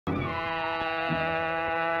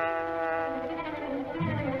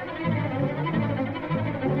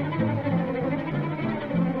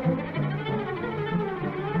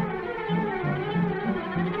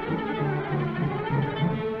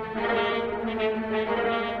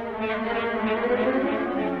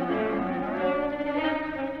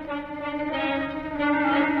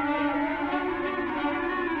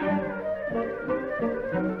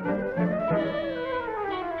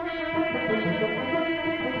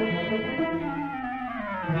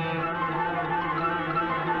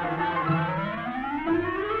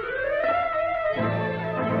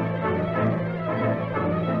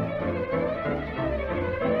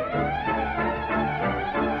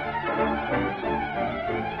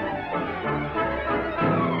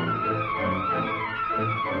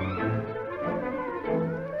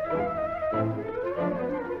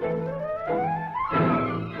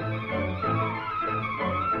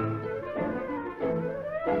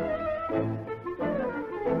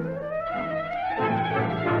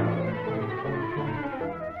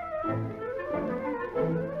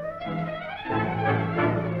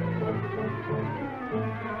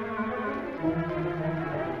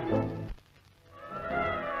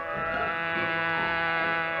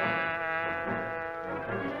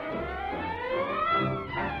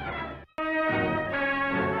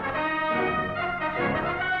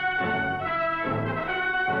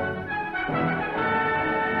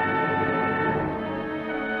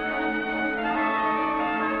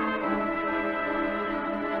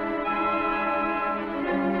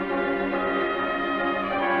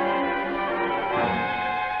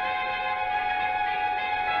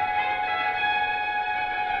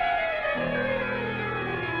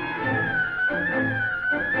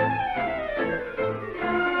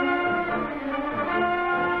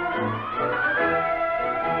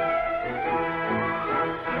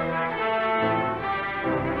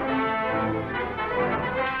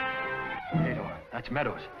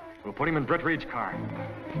Meadows. We'll put him in Britt Reed's car.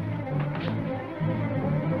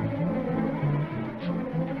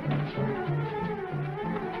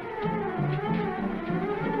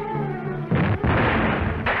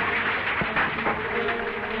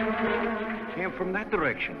 Came from that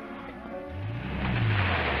direction.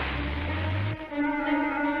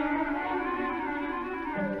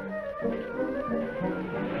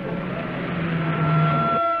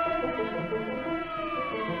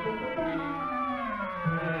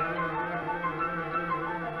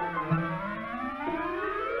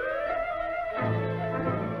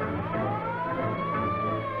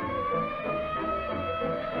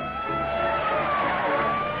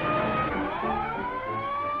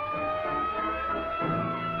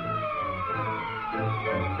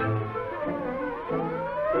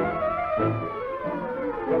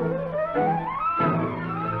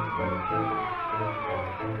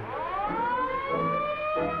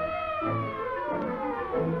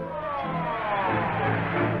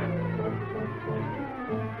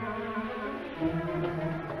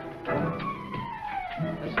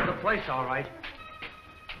 Place, all right.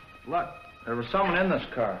 Look, there was someone in this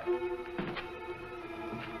car.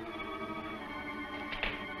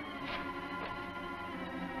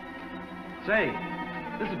 Say,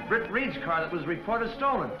 this is Britt Reed's car that was reported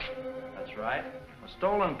stolen. That's right. A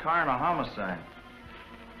stolen car and a homicide.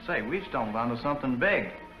 Say, we've stumbled onto something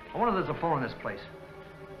big. I wonder if there's a phone in this place.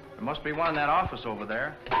 There must be one in that office over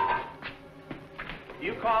there.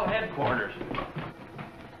 You call headquarters.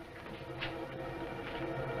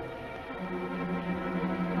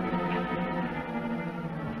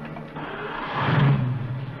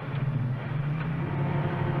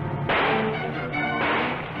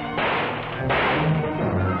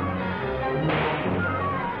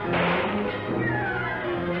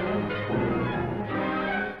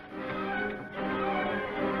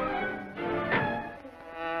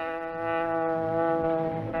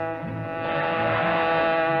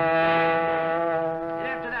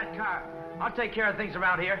 I'll take care of things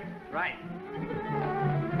around here. Right.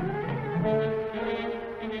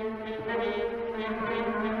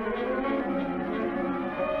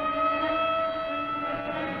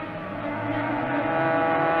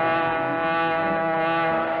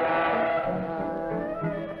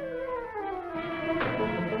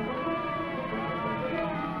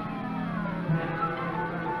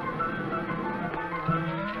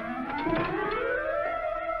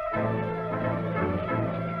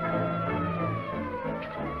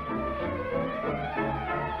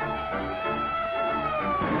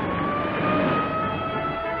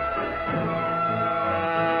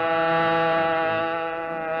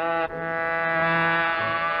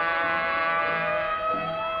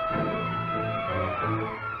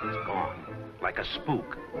 Like a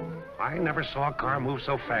spook. I never saw a car move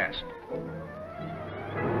so fast.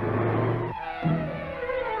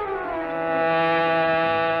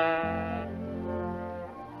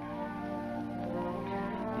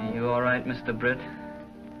 You all right, Mr. Britt?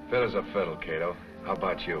 Fit as a fiddle, Cato. How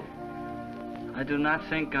about you? I do not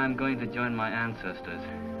think I'm going to join my ancestors.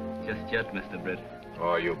 Just yet, Mr. Britt.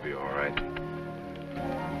 Oh, you'll be all right.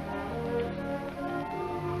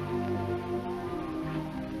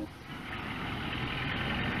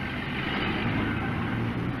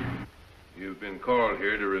 You've been called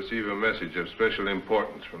here to receive a message of special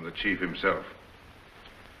importance from the chief himself.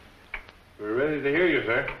 We're ready to hear you,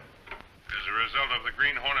 sir. As a result of the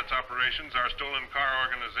Green Hornet's operations, our stolen car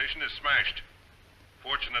organization is smashed.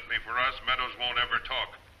 Fortunately for us, Meadows won't ever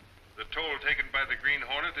talk. The toll taken by the Green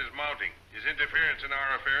Hornet is mounting. His interference in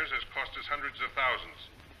our affairs has cost us hundreds of thousands.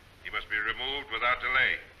 He must be removed without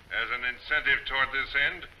delay. As an incentive toward this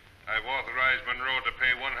end, I've authorized Monroe to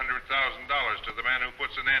pay $100,000 to the man who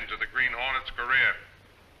puts an end to the Green Hornet's career.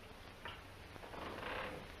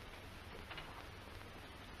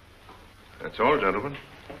 That's all, gentlemen.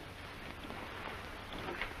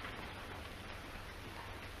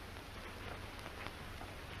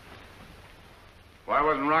 Why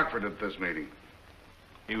wasn't Rockford at this meeting?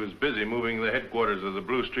 He was busy moving the headquarters of the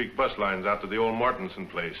Blue Streak bus lines out to the old Mortensen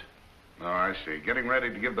place. Oh, I see. Getting ready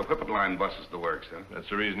to give the Whippet Line buses the works, huh? That's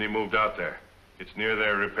the reason he moved out there. It's near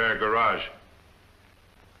their repair garage.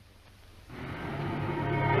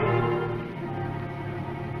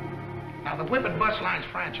 Now, the Whippet Bus Lines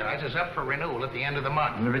franchise is up for renewal at the end of the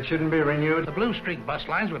month. And if it shouldn't be renewed? The Blue Streak Bus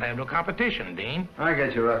Lines would have no competition, Dean. I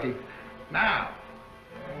get you, Rocky. Now,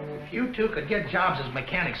 if you two could get jobs as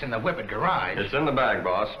mechanics in the Whippet garage... It's in the bag,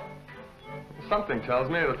 boss. Something tells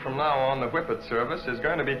me that from now on, the Whippet service is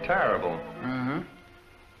going to be terrible. Mm-hmm.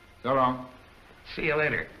 So long. See you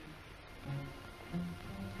later.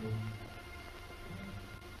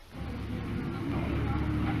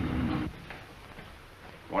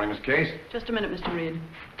 Morning, Miss Case. Just a minute, Mr. Reed.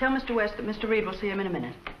 Tell Mr. West that Mr. Reed will see him in a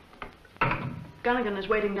minute. Gunnigan is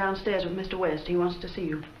waiting downstairs with Mr. West. He wants to see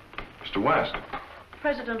you. Mr. West.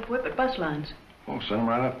 President of Whippet Bus Lines. Oh, send him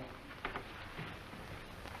right up.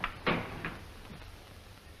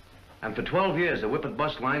 And for 12 years, the Whippet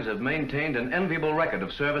Bus Lines have maintained an enviable record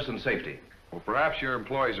of service and safety. Well, perhaps your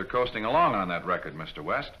employees are coasting along on that record, Mr.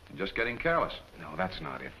 West, and just getting careless. No, that's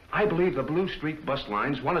not it. I believe the Blue Streak Bus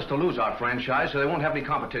Lines want us to lose our franchise so they won't have any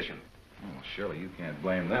competition. Well, surely you can't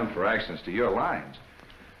blame them for accidents to your lines.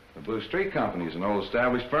 The Blue Streak Company is an old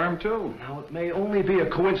established firm, too. Now, it may only be a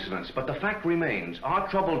coincidence, but the fact remains, our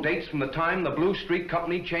trouble dates from the time the Blue Streak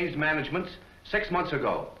Company changed management 6 months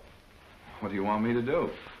ago. What do you want me to do?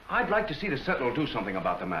 I'd like to see the Sentinel do something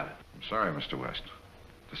about the matter. I'm sorry, Mr. West.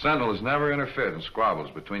 The Sentinel has never interfered in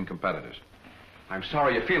squabbles between competitors. I'm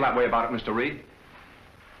sorry you feel that way about it, Mr. Reed.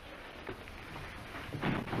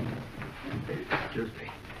 Excuse me.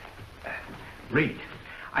 Reed,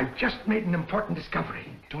 I've just made an important discovery.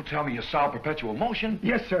 Don't tell me you saw perpetual motion.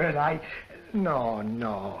 Yes, sir, and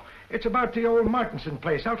No. It's about the old Martinson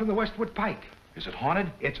place out on the Westwood Pike. Is it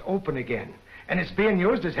haunted? It's open again, and it's being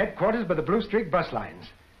used as headquarters by the Blue Streak Bus Lines.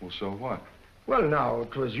 Well, so what? Well, now,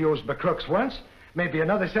 it was used by crooks once. Maybe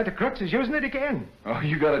another set of crooks is using it again. Oh,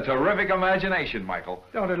 you got a terrific imagination, Michael.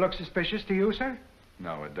 Don't it look suspicious to you, sir?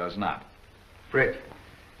 No, it does not. Britt,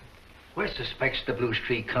 West suspects the Blue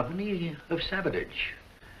Streak Company of sabotage.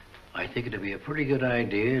 I think it'd be a pretty good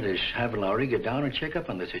idea to have Lowry get down and check up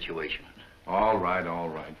on the situation. All right, all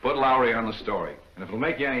right. Put Lowry on the story. And if it'll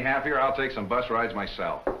make you any happier, I'll take some bus rides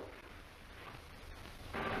myself.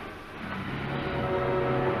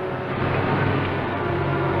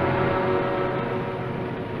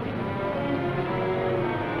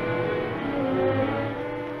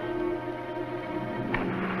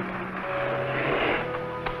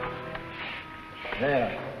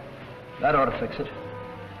 There. That ought to fix it.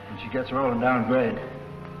 When she gets rolling down grade.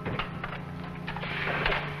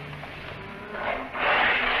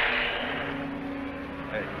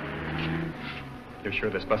 Hey, you're sure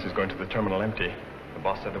this bus is going to the terminal empty? The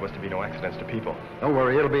boss said there was to be no accidents to people. Don't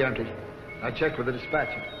worry, it'll be empty. I checked with the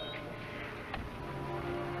dispatcher.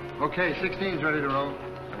 Okay, 16's ready to roll.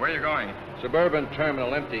 Where are you going? Suburban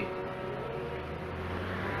terminal empty.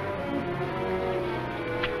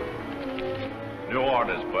 New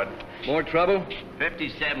orders, bud. More trouble?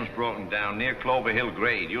 57's broken down near Clover Hill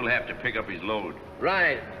Grade. You'll have to pick up his load.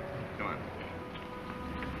 Right. Come on.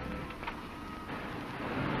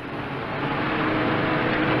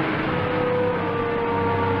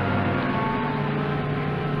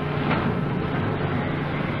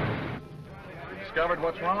 Discovered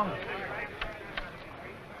what's wrong?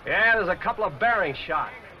 Yeah, there's a couple of bearings shot.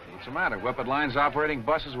 What's the matter? Whippet Line's operating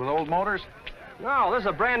buses with old motors? No, this is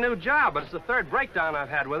a brand new job, but it's the third breakdown I've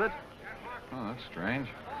had with it. Oh, that's strange.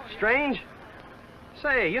 Strange?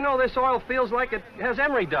 Say, you know this oil feels like it has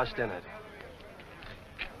emery dust in it.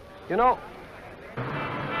 You know...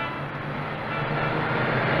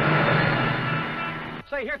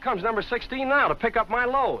 Say, here comes number 16 now to pick up my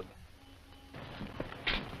load.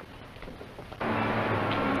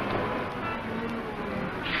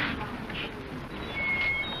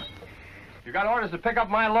 You got orders to pick up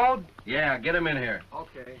my load? Yeah, get him in here.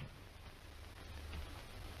 Okay.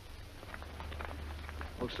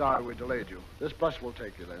 Well, sorry we delayed you. This bus will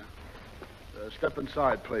take you there. Step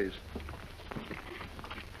inside, please.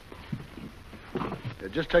 Yeah,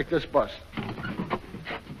 just take this bus.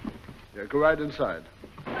 Yeah, go right inside.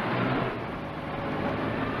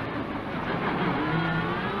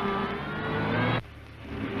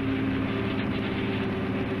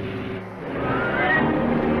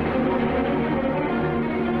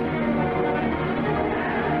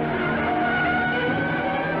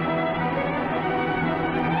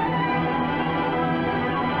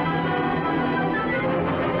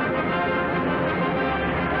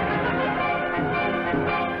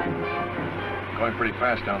 Pretty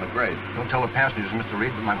fast down the grade. Don't tell the passengers, Mr.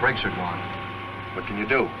 Reed, but my brakes are gone. What can you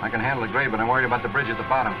do? I can handle the grade, but I'm worried about the bridge at the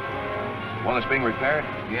bottom. The one that's being repaired?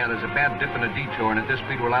 Yeah, there's a bad dip in a detour, and at this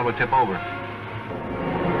speed, we're liable to tip over.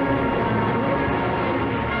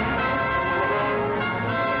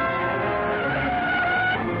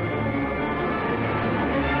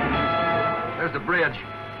 There's the bridge.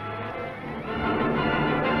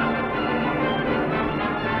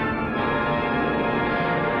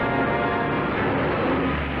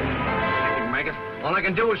 All I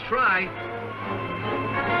can do is try.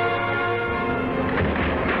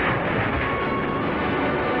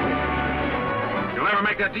 You'll never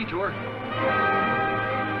make that detour.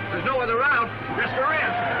 There's no other route. Yes, there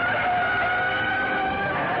is.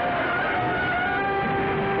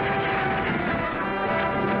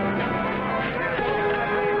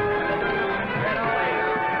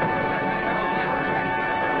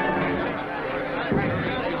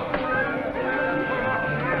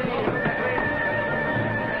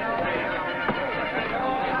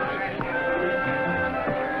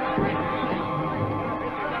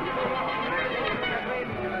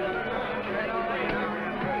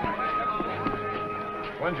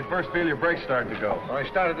 When did you first feel your brakes start to go? Well, I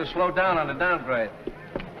started to slow down on the downgrade.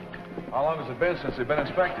 How long has it been since they've been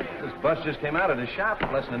inspected? This bus just came out of the shop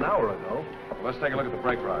less than an hour ago. Well, let's take a look at the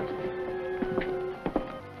brake rods.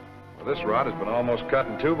 Well, this rod has been almost cut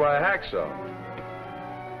in two by a hacksaw.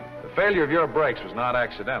 The failure of your brakes was not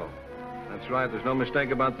accidental. That's right. There's no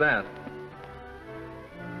mistake about that.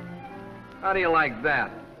 How do you like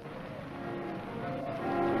that?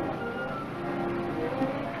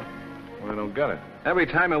 Well, I don't get it. Every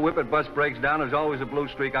time a Whippet bus breaks down, there's always a blue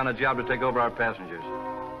streak on a job to take over our passengers.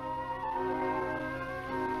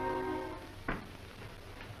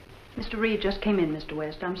 Mr. Reed just came in, Mr.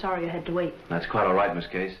 West. I'm sorry I had to wait. That's quite all right, Miss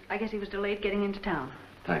Case. I guess he was delayed getting into town.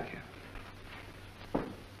 Thank you.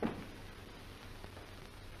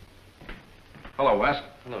 Hello, West.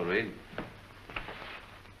 Hello, Reed.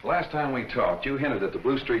 The last time we talked, you hinted that the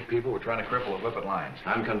Blue Streak people were trying to cripple the Whippet lines.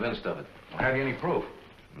 I'm convinced of it. Well, have you any proof?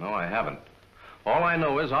 No, I haven't. All I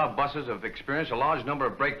know is our buses have experienced a large number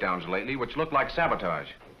of breakdowns lately, which look like sabotage.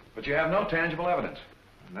 But you have no tangible evidence.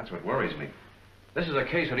 And that's what worries me. This is a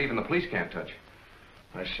case that even the police can't touch.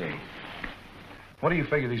 I see. What do you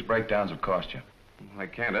figure these breakdowns have cost you? I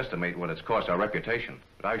can't estimate what it's cost our reputation,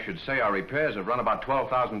 but I should say our repairs have run about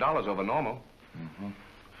 $12,000 over normal. Mm-hmm.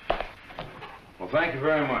 Well, thank you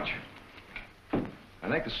very much. I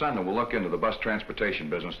think the Sentinel will look into the bus transportation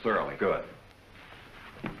business thoroughly. Good.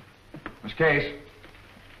 Miss Case,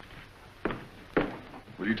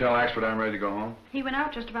 will you tell Axford I'm ready to go home? He went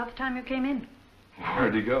out just about the time you came in.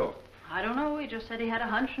 Where'd he go? I don't know. He just said he had a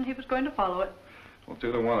hunch and he was going to follow it. Well,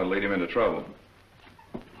 two to one would lead him into trouble.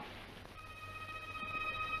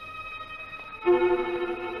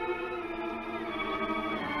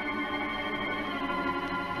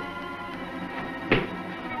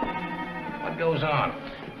 What goes on?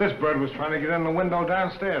 This bird was trying to get in the window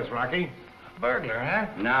downstairs, Rocky. Burglar,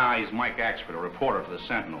 huh? Nah, he's Mike Axford, a reporter for the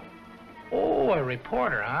Sentinel. Oh, a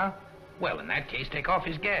reporter, huh? Well, in that case, take off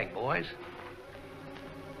his gag, boys.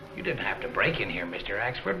 You didn't have to break in here, Mr.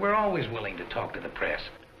 Axford. We're always willing to talk to the press.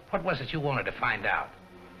 What was it you wanted to find out?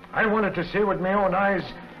 I wanted to see with my own eyes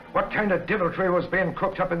what kind of deviltry was being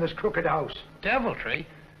cooked up in this crooked house. Deviltry?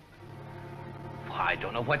 Well, I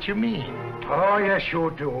don't know what you mean. Oh, yes,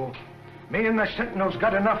 you do. Me and the Sentinel's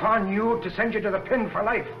got enough on you to send you to the pin for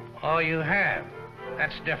life. Oh, you have?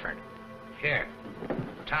 That's different. Here,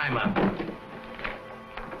 time up.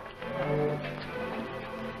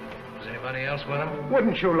 Was anybody else with him?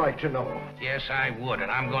 Wouldn't you like to know? Yes, I would,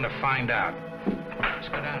 and I'm going to find out. Let's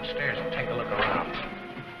go downstairs and take a look around.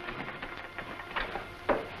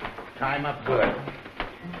 Tie him up good.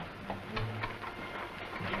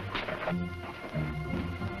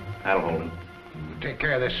 That'll hold him. We'll take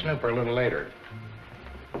care of this snooper a little later.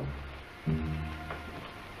 I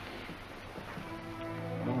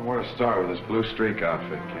don't know where to start with this Blue Streak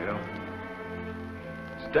outfit, Cato.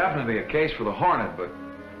 It's definitely a case for the Hornet, but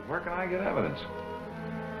where can I get evidence?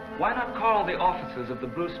 Why not call the officers of the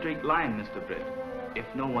Blue Streak line, Mr. Britt? If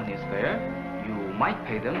no one is there, you might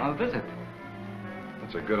pay them a visit.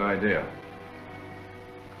 That's a good idea.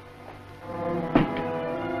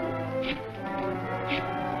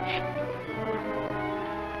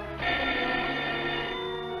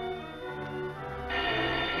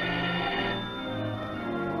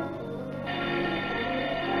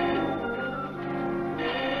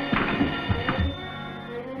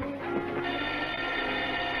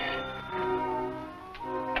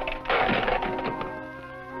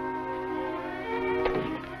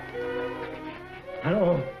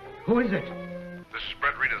 Hello. Who is it? This is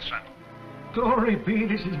Brett Reed of the Sentinel. Glory be,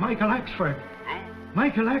 this is Michael Axford. Who?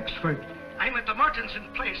 Michael Axford. I'm at the Murchison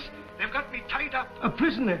place. They've got me tied up. A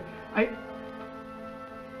prisoner.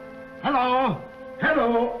 Hello?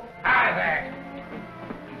 Hello? Hi there.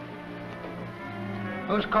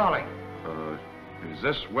 Who's calling? Is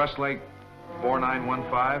this Westlake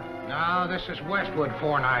 4915? No, this is Westwood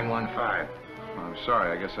 4915. I'm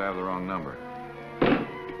sorry, I guess I have the wrong number.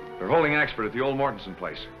 They're holding Axford at the old Mortensen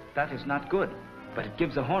place. That is not good, but it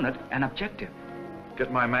gives the Hornet an objective.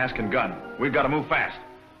 Get my mask and gun. We've got to move fast.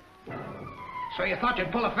 So you thought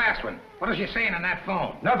you'd pull a fast one. What was you saying on that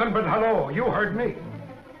phone? Nothing but hello. You heard me.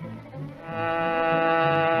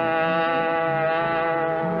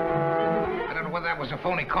 I don't know whether that was a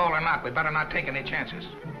phony call or not. We better not take any chances.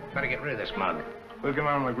 Better get rid of this mug. We'll get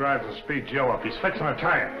on the garage and speed Joe up. He's fixing a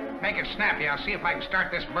tire. Make it snappy. I'll see if I can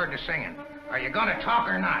start this bird to singing. Are you going to talk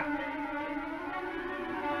or not?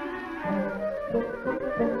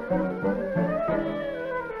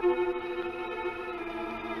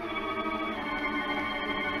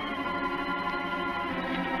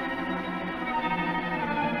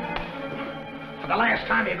 For the last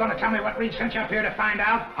time, you're going to tell me what Reed sent you up here to find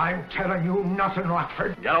out? I'm telling you nothing,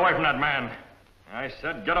 Rockford. Get away from that man. I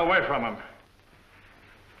said get away from him.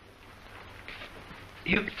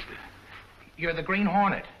 You're the Green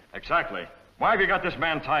Hornet. Exactly. Why have you got this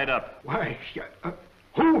man tied up? Why,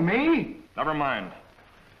 who, me? Never mind.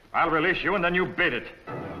 I'll release you and then you beat it.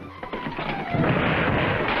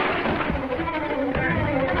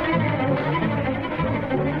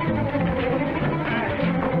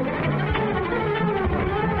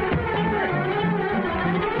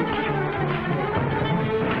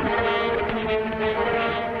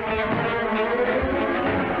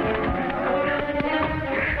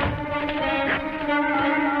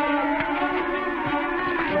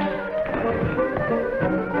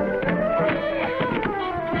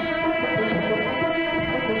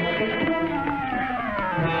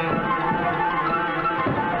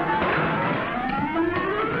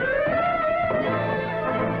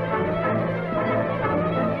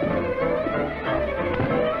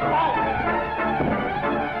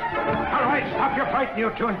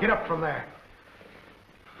 You two and get up from there.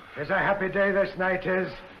 It's a happy day this night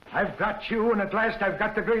is. I've got you, and at last I've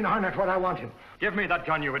got the Green Hornet what I want him. Give me that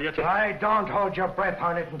gun, you idiot. I don't hold your breath,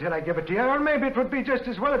 Hornet, until I give it to you, or maybe it would be just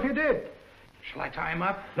as well if you did. Shall I tie him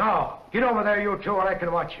up? No. Get over there, you two, or I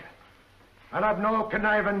can watch you. I'll have no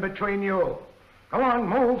conniving between you. Come on,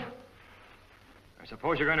 move. I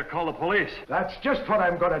suppose you're going to call the police. That's just what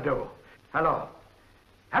I'm going to do. Hello.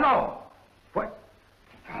 Hello. What?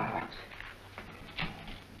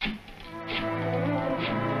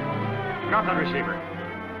 Drop that receiver.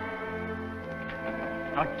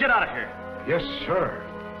 Now get out of here. Yes, sir.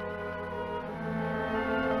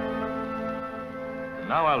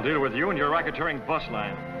 Now I'll deal with you and your racketeering bus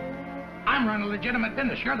line. I'm running a legitimate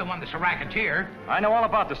business. You're the one that's a racketeer. I know all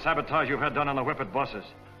about the sabotage you've had done on the Whippet buses.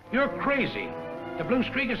 You're crazy. The Blue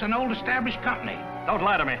Streak is an old established company. Don't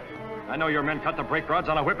lie to me. I know your men cut the brake rods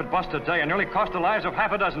on a Whippet bus today and nearly cost the lives of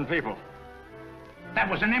half a dozen people. That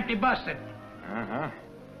was an empty bus that... Uh-huh.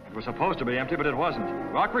 It was supposed to be empty, but it wasn't.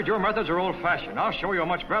 Rockford, your methods are old-fashioned. I'll show you a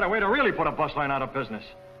much better way to really put a bus line out of business.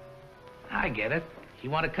 I get it. You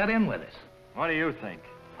want to cut in with us. What do you think?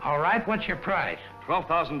 All right, what's your price?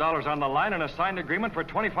 $12,000 on the line and a signed agreement for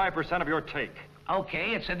 25% of your take.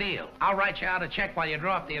 Okay, it's a deal. I'll write you out a check while you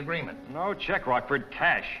draw up the agreement. No check, Rockford.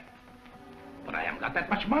 Cash. But I haven't got that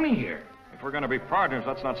much money here. If we're going to be partners,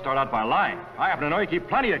 let's not start out by lying. I happen to know you keep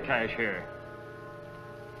plenty of cash here.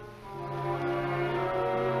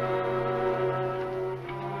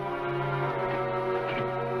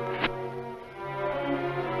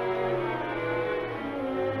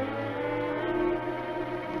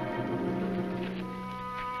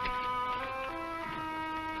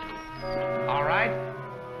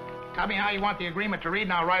 me how you want the agreement to read,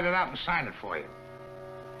 and I'll write it out and sign it for you.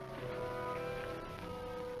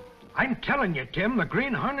 I'm telling you, Tim, the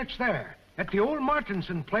Green Hornet's there. At the old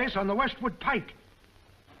Martinson place on the Westwood Pike.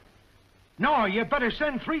 No, you better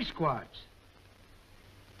send 3 squads.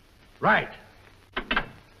 Right.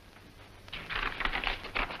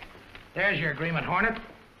 There's your agreement, Hornet.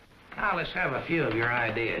 Now let's have a few of your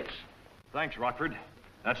ideas. Thanks, Rockford.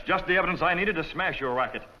 That's just the evidence I needed to smash your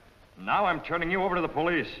racket. Now I'm turning you over to the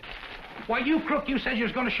police. Why, you crook, you said you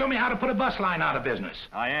was going to show me how to put a bus line out of business.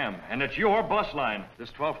 I am, and it's your bus line. This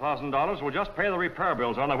 $12,000 will just pay the repair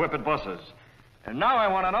bills on the Whippet buses. And now I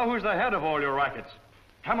want to know who's the head of all your rackets.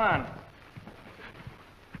 Come on.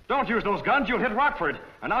 Don't use those guns. You'll hit Rockford,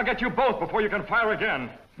 and I'll get you both before you can fire again.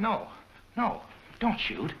 No, don't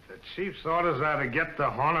shoot. The chief's orders are to get the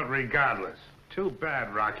Hornet regardless. Too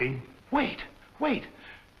bad, Rocky. Wait.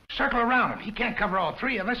 Circle around him. He can't cover all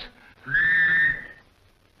 3 of us.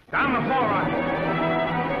 Down the floor, Rocky.